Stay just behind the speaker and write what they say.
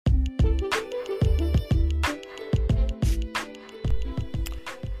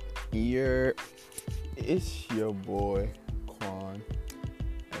It's your boy Quan,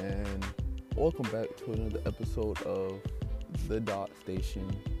 and welcome back to another episode of The Dot Station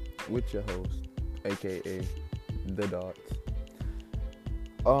with your host, aka The Dots.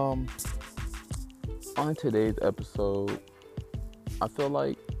 On today's episode, I feel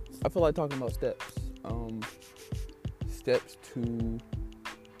like talking about steps. Steps to,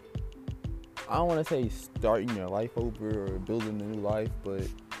 I don't want to say starting your life over or building a new life, but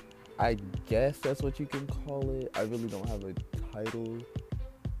I guess that's what you can call it. I really don't have a title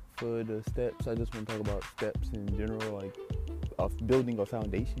for the steps. I just want to talk about steps in general, like of building a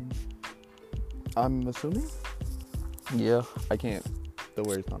foundation. I'm assuming. Yeah, I can't. The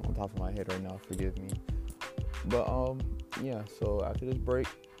word's not on top of my head right now. Forgive me. But yeah. So after this break,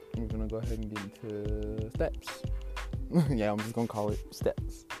 we're gonna go ahead and get into steps. Yeah, I'm just gonna call it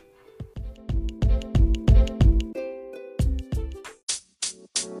steps.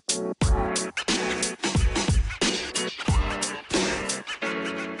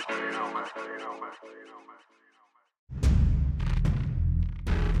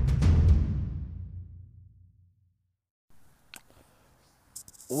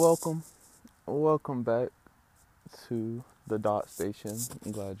 Welcome back to the Dot Station.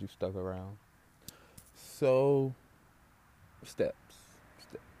 I'm glad you stuck around. So, steps.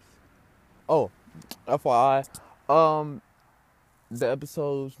 Oh, FYI, the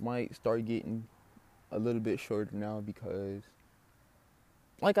episodes might start getting a little bit shorter now because,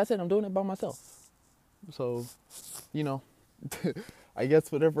 like I said, I'm doing it by myself. So, I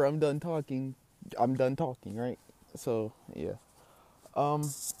guess whenever I'm done talking, right? So, yeah.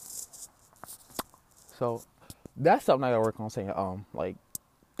 So that's something I gotta work on saying. Like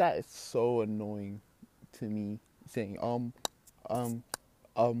that is so annoying to me saying or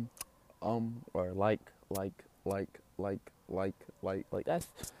like that's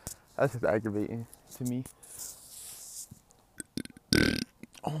just aggravating to me.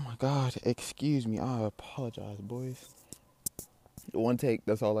 Oh my God, excuse me. I apologize, boys. One take.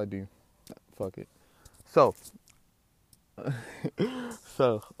 That's all I do. Fuck it. So.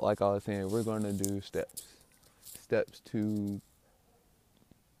 So, like I was saying, we're going to do steps. Steps to...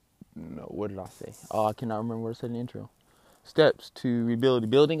 No, what did I say? Oh, I cannot remember what I said in the intro. Steps to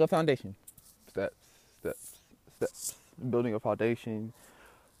building a foundation. Steps. Building a foundation,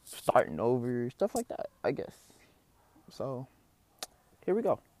 starting over, stuff like that, I guess. So, here we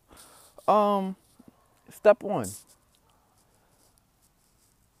go. Step one.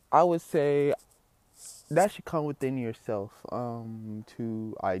 I would say that should come within yourself,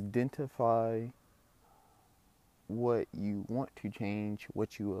 to identify what you want to change,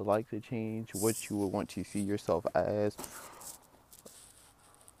 what you would like to change, what you would want to see yourself as.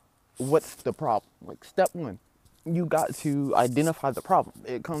 What's the problem? Like, step one, you got to identify the problem.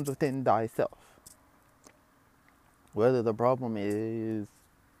 It comes within thyself. Whether the problem is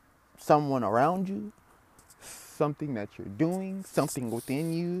someone around you, something that you're doing, something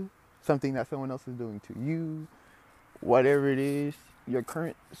within you, something that someone else is doing to you, whatever it is, your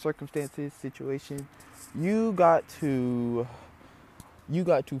current circumstances, situation, you got to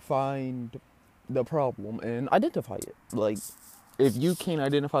find the problem and identify it. Like, if you can't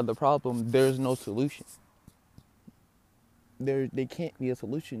identify the problem, there's no solution. There can't be a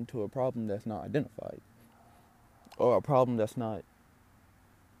solution to a problem that's not identified, or a problem that's not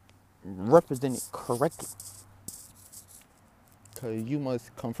represented correctly. Because you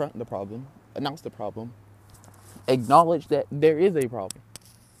must confront the problem, announce the problem, acknowledge that there is a problem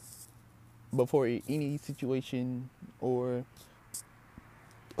before any situation or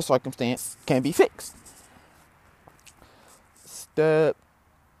circumstance can be fixed. Step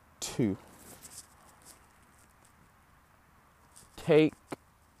 2. Take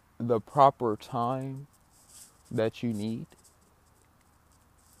the proper time that you need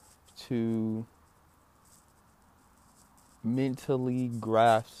to mentally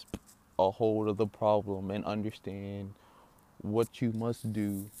grasp a hold of the problem and understand what you must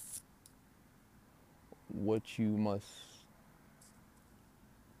do, what do you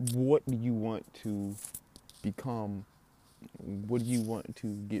want to become, what do you want to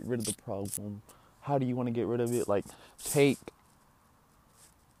get rid of the problem, how do you want to get rid of it. Like, take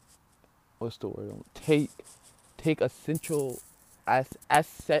essential,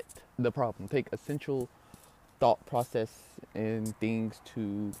 asset the problem, take essential thought process and things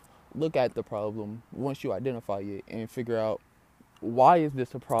to look at the problem once you identify it and figure out, why is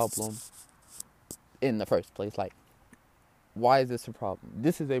this a problem in the first place? Like, why is this a problem?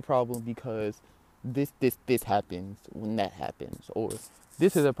 This is a problem because this happens when that happens, or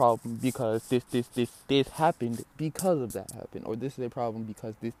this is a problem because this happened because of that happened, or this is a problem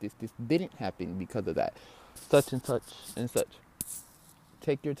because this didn't happen because of that, such and such and such.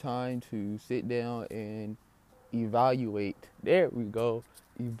 Take your time to sit down and evaluate. There we go.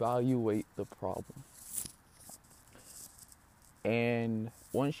 Evaluate the problem. And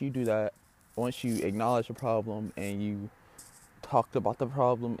once you do that, once you acknowledge the problem and you talked about the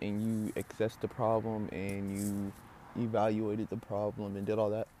problem and you assessed the problem and you evaluated the problem and did all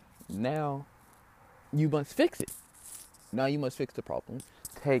that, now you must fix it. Now you must fix the problem.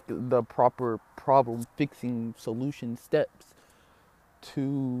 Take the proper problem fixing solution steps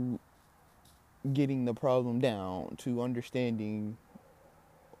to getting the problem down, to understanding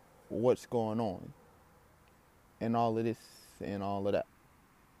what's going on and all of this and all of that.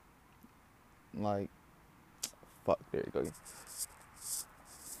 Like, fuck, there you go.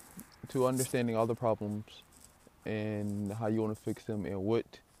 To understanding all the problems and how you want to fix them and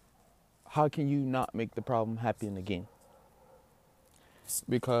how can you not make the problem happen again?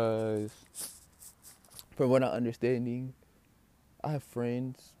 Because from what I'm understanding, I have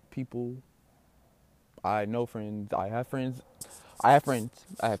friends, people, I know friends, I have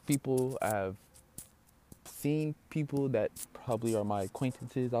people, I have seen people that probably are my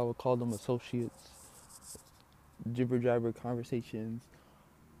acquaintances, I would call them associates, jibber jabber conversations.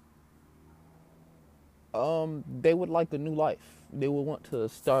 They would like a new life. They would want to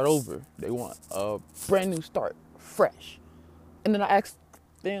start over. They want a brand new start, fresh. And then I ask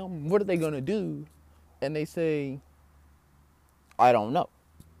them, what are they gonna do? And they say, I don't know.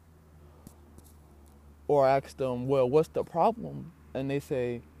 Or I ask them, well, what's the problem? And they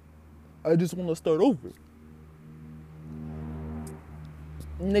say, I just want to start over.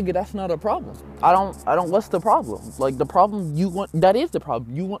 Nigga, that's not a problem. What's the problem? Like, the problem you want, that is the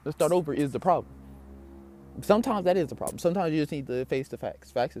problem. You want to start over is the problem. Sometimes that is the problem. Sometimes you just need to face the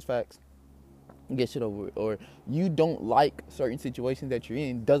facts. Facts is facts. Get shit over it. Or you don't like certain situations that you're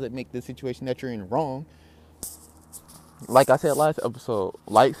in, doesn't make the situation that you're in wrong. Like I said last episode,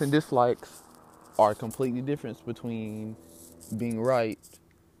 likes and dislikes are completely different between being right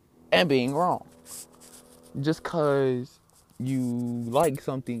and being wrong. Just because you like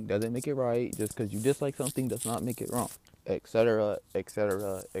something doesn't make it right. Just because you dislike something does not make it wrong. Etc.,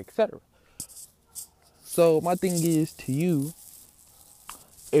 etc., etc. So my thing is to you,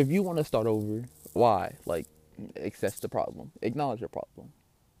 if you want to start over, why? Like, assess the problem. Acknowledge the problem.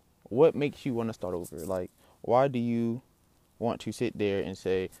 What makes you want to start over? Like, why do you want to sit there and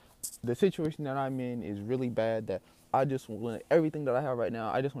say, the situation that I'm in is really bad, that I just want everything that I have right now,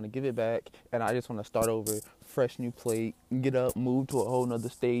 I just want to give it back, and I just want to start over, fresh new plate, get up, move to a whole nother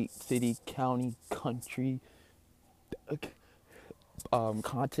state, city, county, country,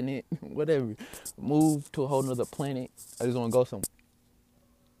 continent, whatever. Move to a whole nother planet. I just want to go somewhere.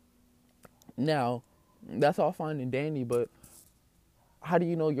 Now, that's all fine and dandy, but how do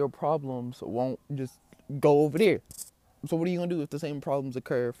you know your problems won't just go over there? So what are you going to do if the same problems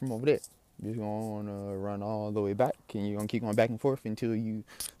occur from over there? You're going to run all the way back, and you're going to keep going back and forth until you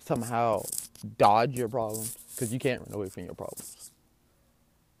somehow dodge your problems, because you can't run away from your problems.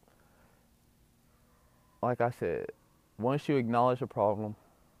 Like I said, once you acknowledge the problem,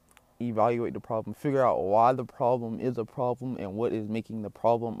 evaluate the problem, figure out why the problem is a problem and what is making the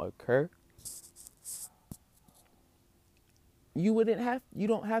problem occur, you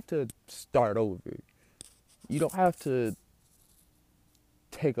don't have to start over. You don't have to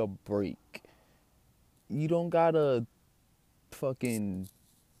take a break. You don't gotta fucking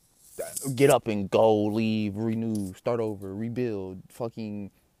get up and go, leave, renew, start over, rebuild,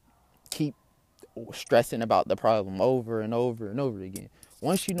 fucking keep stressing about the problem over and over and over again.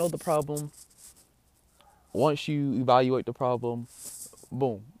 Once you know the problem, once you evaluate the problem,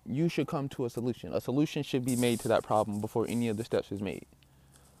 boom, you should come to a solution. A solution should be made to that problem before any of the steps is made.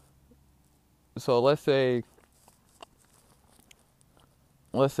 So let's say,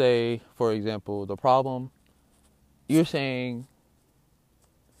 for example, the problem, you're saying,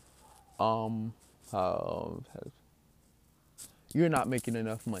 you're not making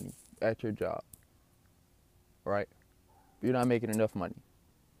enough money at your job, right? You're not making enough money.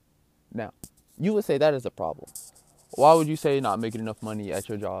 Now, you would say that is a problem. Why would you say not making enough money at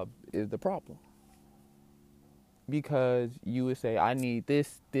your job is the problem? Because you would say, I need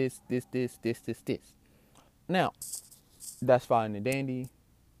this. Now, that's fine and dandy.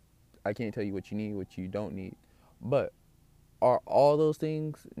 I can't tell you what you need, what you don't need. But are all those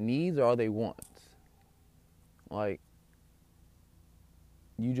things needs or are they wants? Like,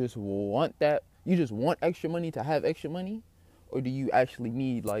 you just want extra money to have extra money? or do you actually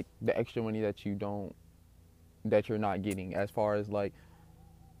need like the extra money that you're not getting? As far as like,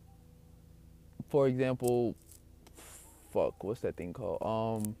 for example, fuck, what's that thing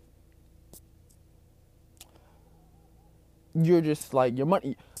called? You're just like your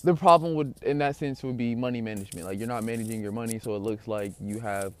money. The problem would, in that sense, would be money management. Like you're not managing your money, so it looks like you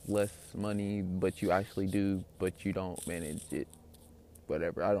have less money, but you actually do, but you don't manage it.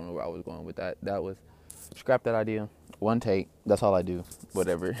 Whatever. I don't know where I was going with that. That was scrap that idea. One take. That's all I do.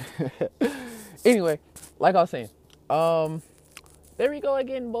 Whatever. Anyway, like I was saying, there we go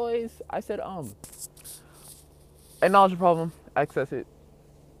again, boys. I said acknowledge the problem, access it.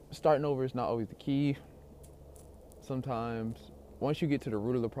 Starting over is not always the key. Sometimes, once you get to the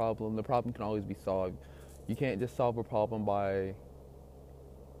root of the problem can always be solved. You can't just solve a problem by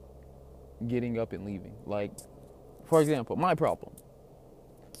getting up and leaving. Like, for example, my problem.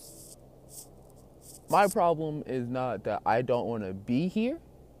 My problem is not that I don't want to be here.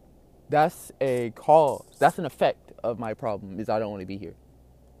 That's a cause. That's an effect of my problem, is I don't want to be here.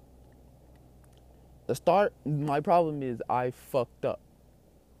 My problem is I fucked up.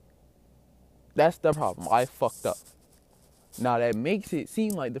 That's the problem. I fucked up. Now that makes it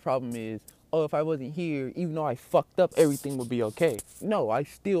seem like the problem is, oh, if I wasn't here, even though I fucked up, everything would be okay. No, I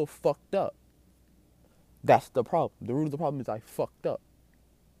still fucked up. That's the problem. The root of the problem is I fucked up.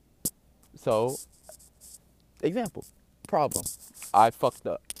 So, example, problem, I fucked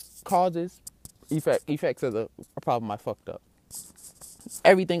up. Causes, effects of the problem, I fucked up.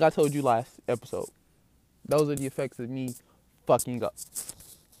 Everything I told you last episode, those are the effects of me fucking up.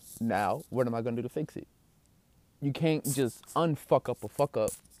 Now, what am I going to do to fix it? You can't just unfuck up a fuck up.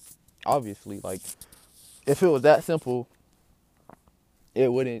 Obviously, like, if it was that simple,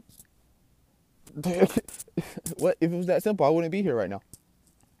 it wouldn't. What if it was that simple? I wouldn't be here right now.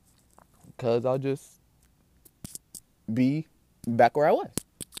 Because I'll just be back where I was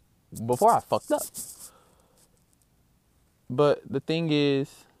before I fucked up. But the thing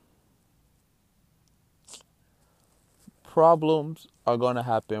is, problems are going to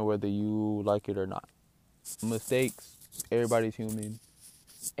happen whether you like it or not. Mistakes, everybody's human.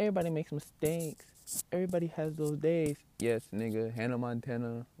 Everybody makes mistakes. Everybody has those days. Yes, nigga, Hannah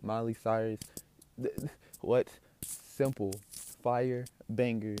Montana, Miley Cyrus. What? Simple. Fire,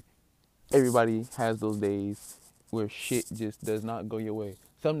 banger. Everybody has those days where shit just does not go your way.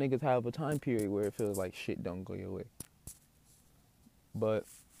 Some niggas have a time period where it feels like shit don't go your way. But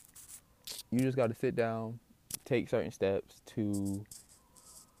you just got to sit down, take certain steps to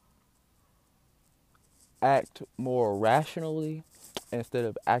act more rationally instead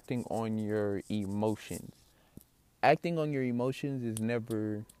of acting on your emotions. Acting on your emotions is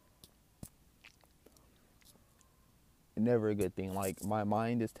never a good thing. Like, my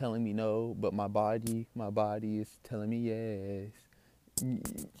mind is telling me no, but my body is telling me yes.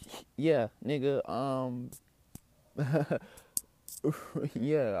 Yeah, nigga,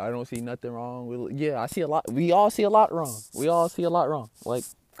 yeah, I don't see nothing wrong with, yeah, I see a lot, we all see a lot wrong. Like,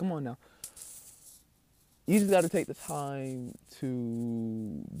 come on now. You just got to take the time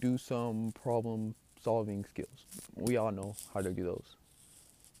to do some problem solving skills. We all know how to do those.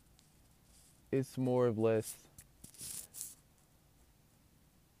 It's more or less,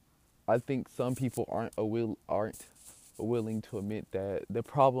 I think some people aren't willing to admit that the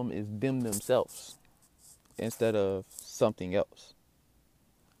problem is them themselves instead of something else.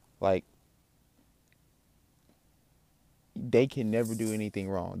 Like, they can never do anything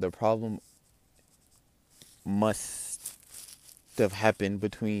wrong. The problem must have happened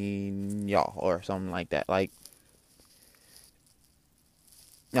between y'all or something like that. Like,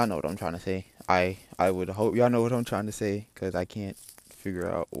 y'all know what I'm trying to say. I would hope y'all know what I'm trying to say, because I can't figure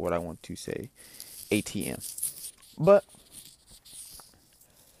out what I want to say. ATM. But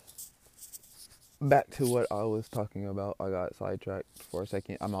back to what I was talking about. I got sidetracked for a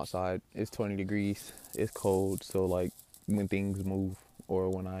second. I'm outside. It's 20 degrees. It's cold. So, like, when things move or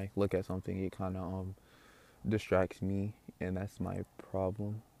when I look at something, it kind of distracts me, and that's my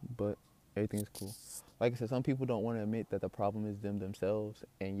problem. But everything's cool. Like I said, some people don't want to admit that the problem is them themselves,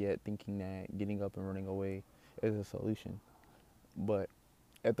 and yet thinking that getting up and running away is a solution. But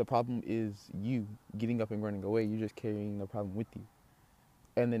if the problem is you getting up and running away, you're just carrying the problem with you,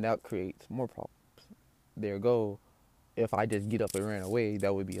 and then that creates more problems. There go. If I just get up and ran away,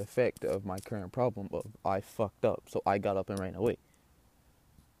 that would be an effect of my current problem of I fucked up, so I got up and ran away.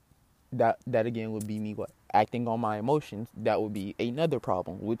 That again would be me what? Acting on my emotions. That would be another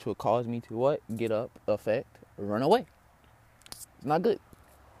problem, which would cause me to what? Get up, affect, run away. It's not good.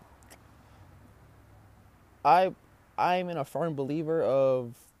 I'm a firm believer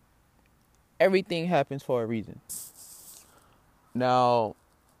of everything happens for a reason. Now,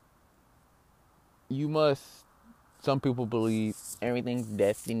 some people believe everything's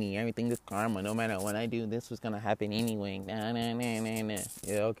destiny, everything is karma. No matter what I do, this was gonna happen anyway. Nah, nah, nah, nah, nah.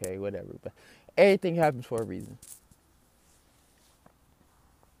 Yeah, okay, whatever. But everything happens for a reason.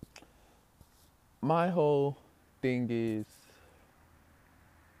 My whole thing is,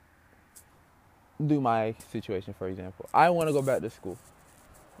 do my situation, for example. I want to go back to school.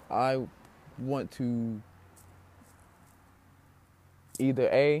 I want to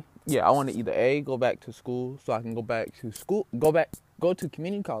I want to either go back to school so I can go to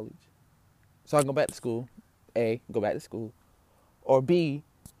community college so I can go back to school. Go back to school. Or B,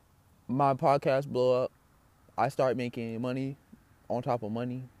 my podcast blow up. I start making money on top of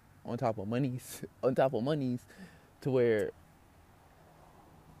money, on top of monies, on top of monies, to where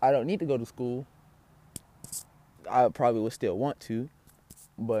I don't need to go to school. I probably would still want to,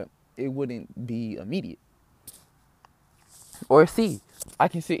 but it wouldn't be immediate. Or C, I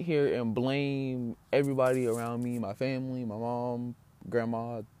can sit here and blame everybody around me, my family, my mom,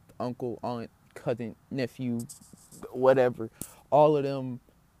 grandma, uncle, aunt, cousin, nephew, whatever, all of them,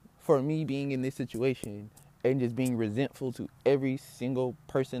 for me being in this situation and just being resentful to every single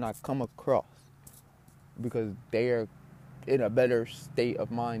person I come across because they're in a better state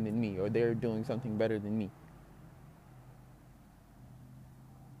of mind than me, or they're doing something better than me.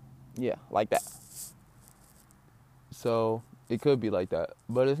 Yeah, like that. So it could be like that,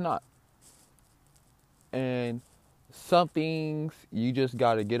 but it's not. And some things you just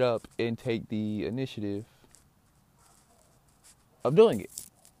gotta get up and take the initiative of doing it.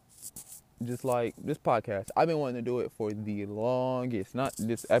 Just like this podcast. I've been wanting to do it for the longest. Not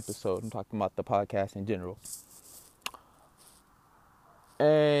this episode, I'm talking about the podcast in general.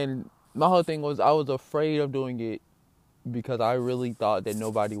 And my whole thing was, I was afraid of doing it because I really thought that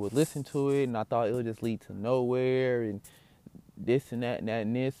nobody would listen to it, and I thought it would just lead to nowhere, and this and that and that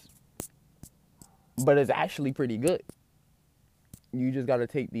and this. But it's actually pretty good. You just got to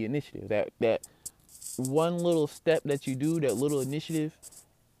take the initiative. That one little step that you do, that little initiative,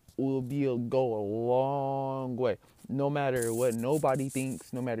 will go a long way. No matter what nobody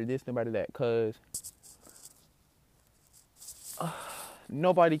thinks, no matter this, no matter that, because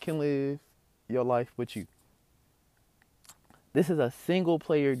nobody can live your life but you. This is a single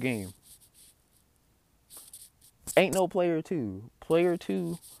player game. Ain't no player two. Player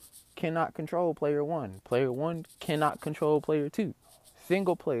two cannot control player one. Player one cannot control player two.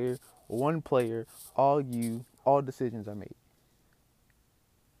 Single player, one player, all decisions are made.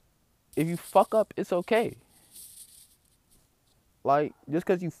 If you fuck up, it's okay. Like, just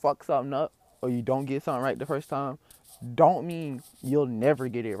because you fuck something up or you don't get something right the first time, don't mean you'll never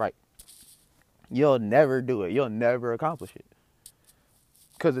get it right. You'll never do it. You'll never accomplish it.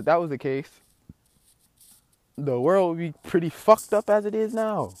 Because if that was the case, the world would be pretty fucked up as it is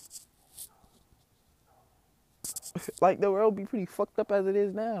now. Like, the world would be pretty fucked up as it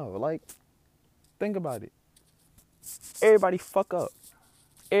is now. Like, think about it. Everybody fuck up.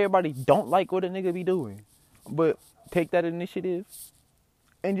 Everybody don't like what a nigga be doing. But take that initiative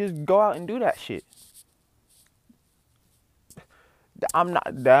and just go out and do that shit. I'm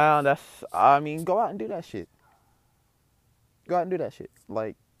not down. Go out and do that shit. Go out and do that shit.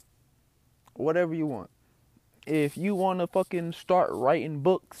 Like, whatever you want. If you want to fucking start writing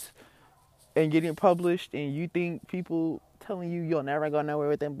books and getting published, and you think people telling you you'll never go nowhere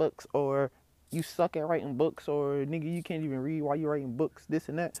with them books, or you suck at writing books, or nigga, you can't even read while you're writing books, this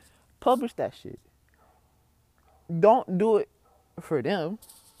and that, publish that shit. Don't do it for them.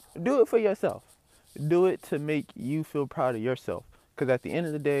 Do it for yourself. Do it to make you feel proud of yourself. Because at the end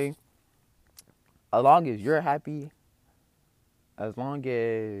of the day, as long as you're happy, as long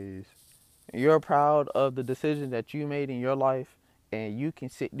as you're proud of the decisions that you made in your life, and you can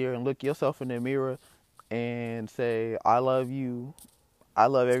sit there and look yourself in the mirror and say, I love you, I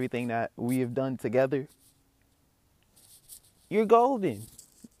love everything that we have done together, you're golden.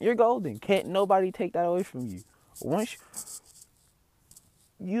 You're golden. Can't nobody take that away from you.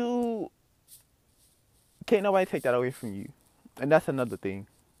 Can't nobody take that away from you. And that's another thing.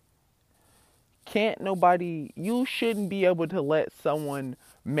 You shouldn't be able to let someone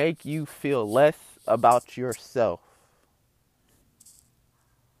make you feel less about yourself.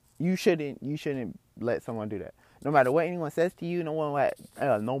 You shouldn't let someone do that. No matter what anyone says to you,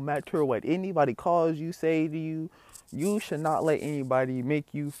 no matter what anybody calls you, say to you, you should not let anybody make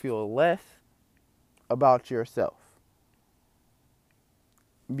you feel less about yourself.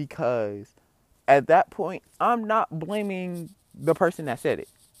 Because at that point, I'm not blaming the person that said it.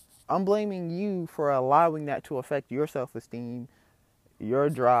 I'm blaming you for allowing that to affect your self-esteem, your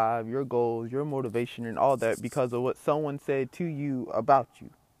drive, your goals, your motivation, and all that because of what someone said to you about you.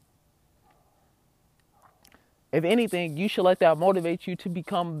 If anything, you should let that motivate you to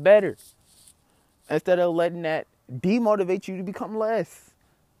become better instead of letting that demotivate you to become less.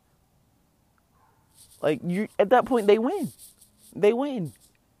 Like, you at that point, they win. They win.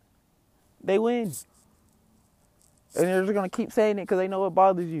 They win. And they're just going to keep saying it because they know it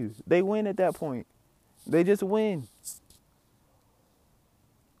bothers you. They win at that point. They just win.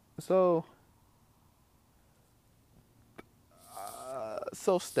 So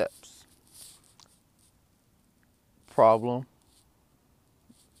steps. Problem.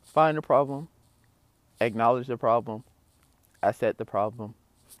 Find the problem. Acknowledge the problem. Accept the problem.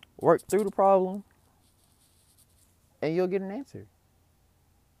 Work through the problem. And you'll get an answer.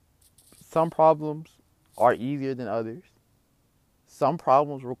 Some problems are easier than others. Some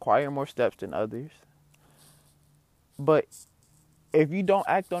problems require more steps than others. But if you don't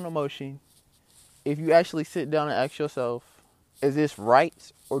act on emotion, if you actually sit down and ask yourself, is this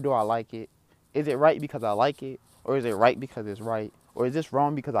right or do I like it? Is it right because I like it? Or is it right because it's right? Or is this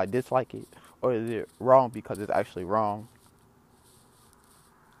wrong because I dislike it? Or is it wrong because it's actually wrong?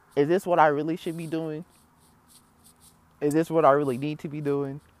 Is this what I really should be doing? Is this what I really need to be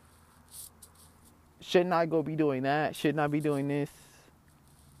doing? Shouldn't I go be doing that? Shouldn't I be doing this?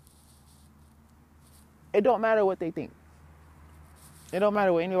 It don't matter what they think. It don't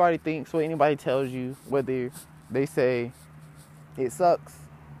matter what anybody thinks, what anybody tells you, whether they say it sucks,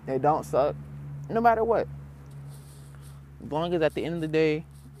 it don't suck, no matter what. As long as at the end of the day,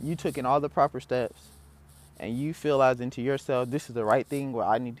 you took in all the proper steps and you feel as into yourself, this is the right thing, what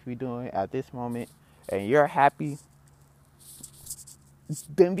I need to be doing at this moment, and you're happy,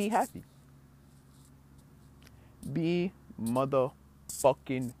 then be happy. Be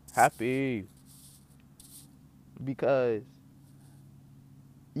motherfucking happy. Because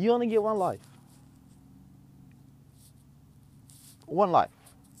you only get one life. One life.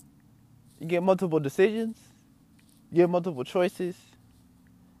 You get multiple decisions. You get multiple choices.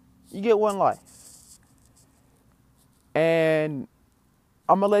 You get one life. And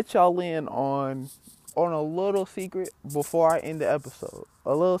I'm going to let y'all in on a little secret before I end the episode.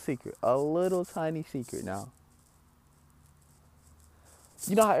 A little secret. A little tiny secret now.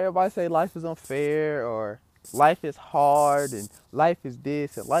 You know how everybody say life is unfair, or life is hard, and life is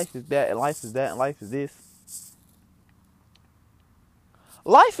this, and life is that, and life is that, and life is this?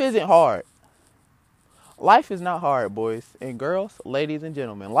 Life isn't hard. Life is not hard, boys and girls, ladies and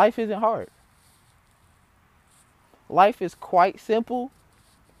gentlemen. Life isn't hard. Life is quite simple,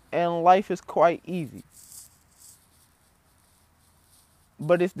 and life is quite easy.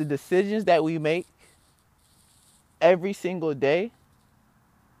 But it's the decisions that we make every single day,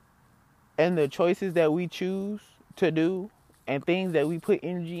 and the choices that we choose to do, and things that we put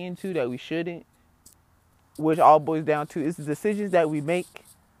energy into that we shouldn't, which all boils down to is the decisions that we make,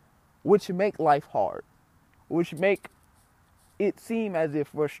 which make life hard, which make it seem as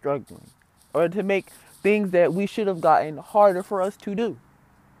if we're struggling, or to make things that we should have gotten harder for us to do.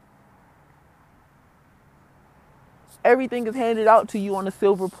 Everything is handed out to you on a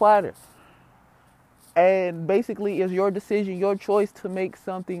silver platter. And basically, it's your decision, your choice to make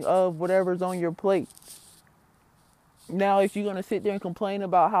something of whatever's on your plate. Now, if you're going to sit there and complain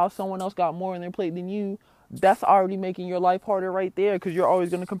about how someone else got more on their plate than you, that's already making your life harder right there, because you're always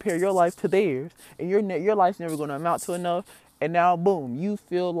going to compare your life to theirs. And your life's never going to amount to enough. And now, boom, you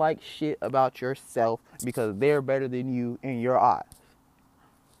feel like shit about yourself because they're better than you in your eyes.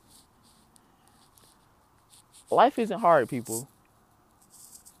 Life isn't hard, people.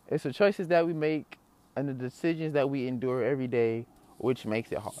 It's the choices that we make and the decisions that we endure every day, which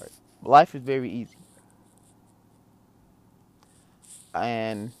makes it hard. Life is very easy.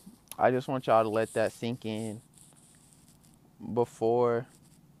 And I just want y'all to let that sink in before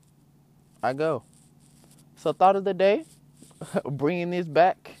I go. So, thought of the day, bringing this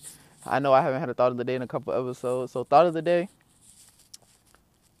back. I know I haven't had a thought of the day in a couple episodes. So, thought of the day.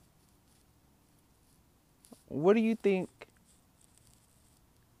 What do you think?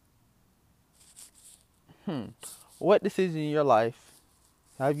 What decision in your life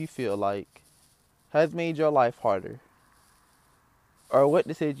have you feel like has made your life harder? Or what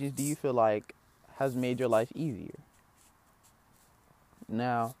decisions do you feel like has made your life easier?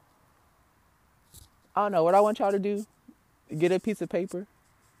 Now, I don't know. What I want y'all to do, get a piece of paper,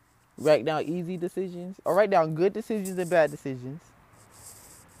 write down easy decisions, or write down good decisions and bad decisions,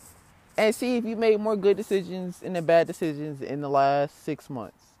 and see if you made more good decisions than bad decisions in the last 6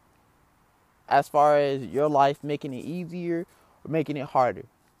 months. As far as your life making it easier or making it harder.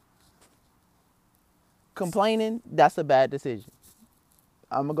 Complaining, that's a bad decision.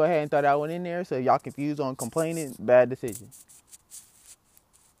 I'm gonna go ahead and throw that one in there so y'all confused on complaining, bad decision.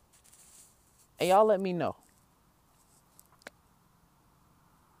 And y'all let me know.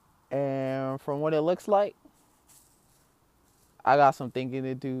 And from what it looks like, I got some thinking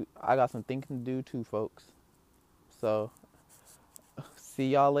to do. I got some thinking to do too, folks. So, see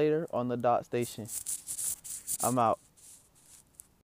y'all later on the Dot Station. I'm out.